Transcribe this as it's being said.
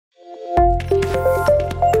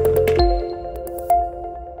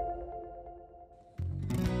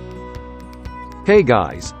Hey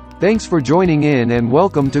guys, thanks for joining in and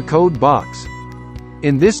welcome to BOXX.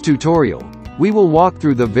 In this tutorial, we will walk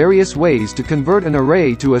through the various ways to convert an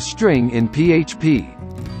array to a string in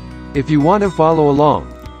PHP. If you want to follow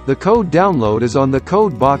along, the code download is on the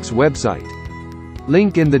BOXX website.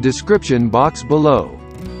 Link in the description box below.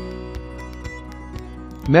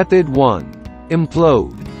 Method 1.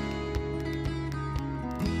 Implode.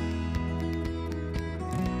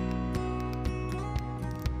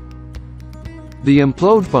 The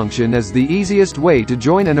implode function is the easiest way to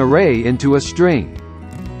join an array into a string.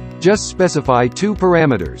 Just specify two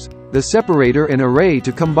parameters, the separator and array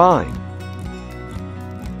to combine.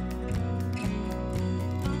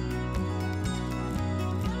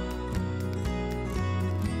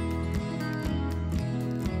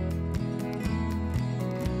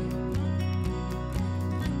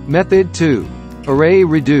 Method 2. Array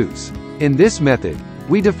reduce. In this method,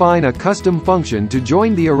 we define a custom function to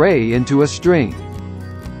join the array into a string.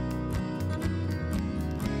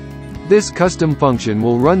 This custom function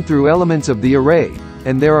will run through elements of the array,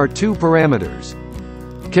 and there are two parameters.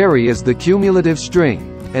 Carry is the cumulative string,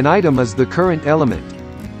 and item is the current element.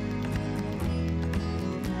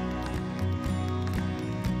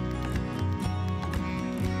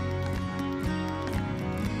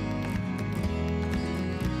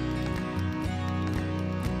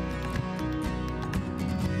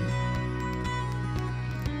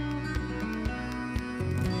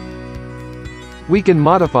 We can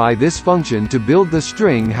modify this function to build the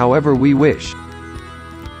string however we wish.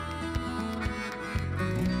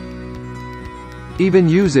 Even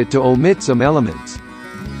use it to omit some elements.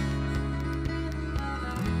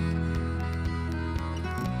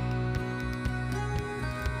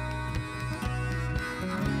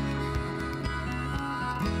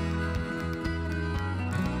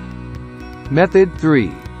 Method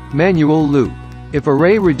 3. Manual loop. If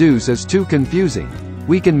array reduce is too confusing,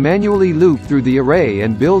 we can manually loop through the array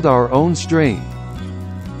and build our own string.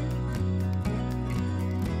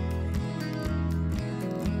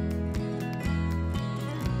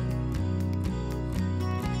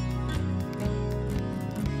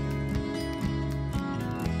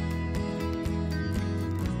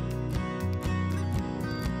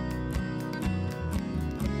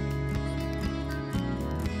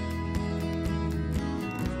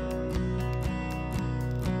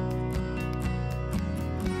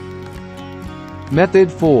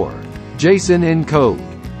 Method 4. JSON Encode.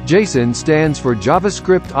 JSON stands for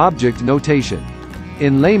JavaScript Object Notation.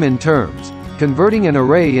 In layman terms, converting an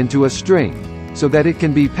array into a string, so that it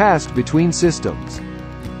can be passed between systems.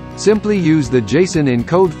 Simply use the JSON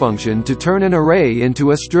Encode function to turn an array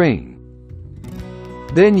into a string.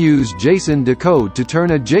 Then use JSON Decode to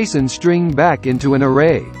turn a JSON string back into an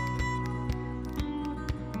array.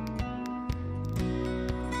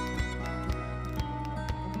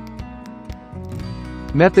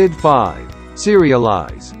 Method 5.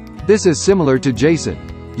 Serialize. This is similar to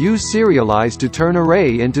JSON. Use Serialize to turn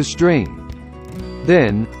array into string.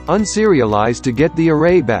 Then, unserialize to get the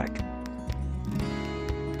array back.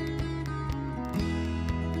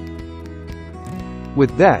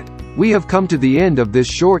 With that, we have come to the end of this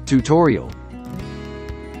short tutorial.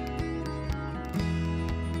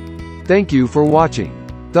 Thank you for watching.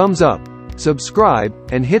 Thumbs up, subscribe,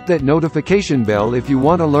 and hit that notification bell if you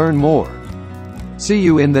want to learn more. See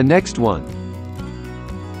you in the next one.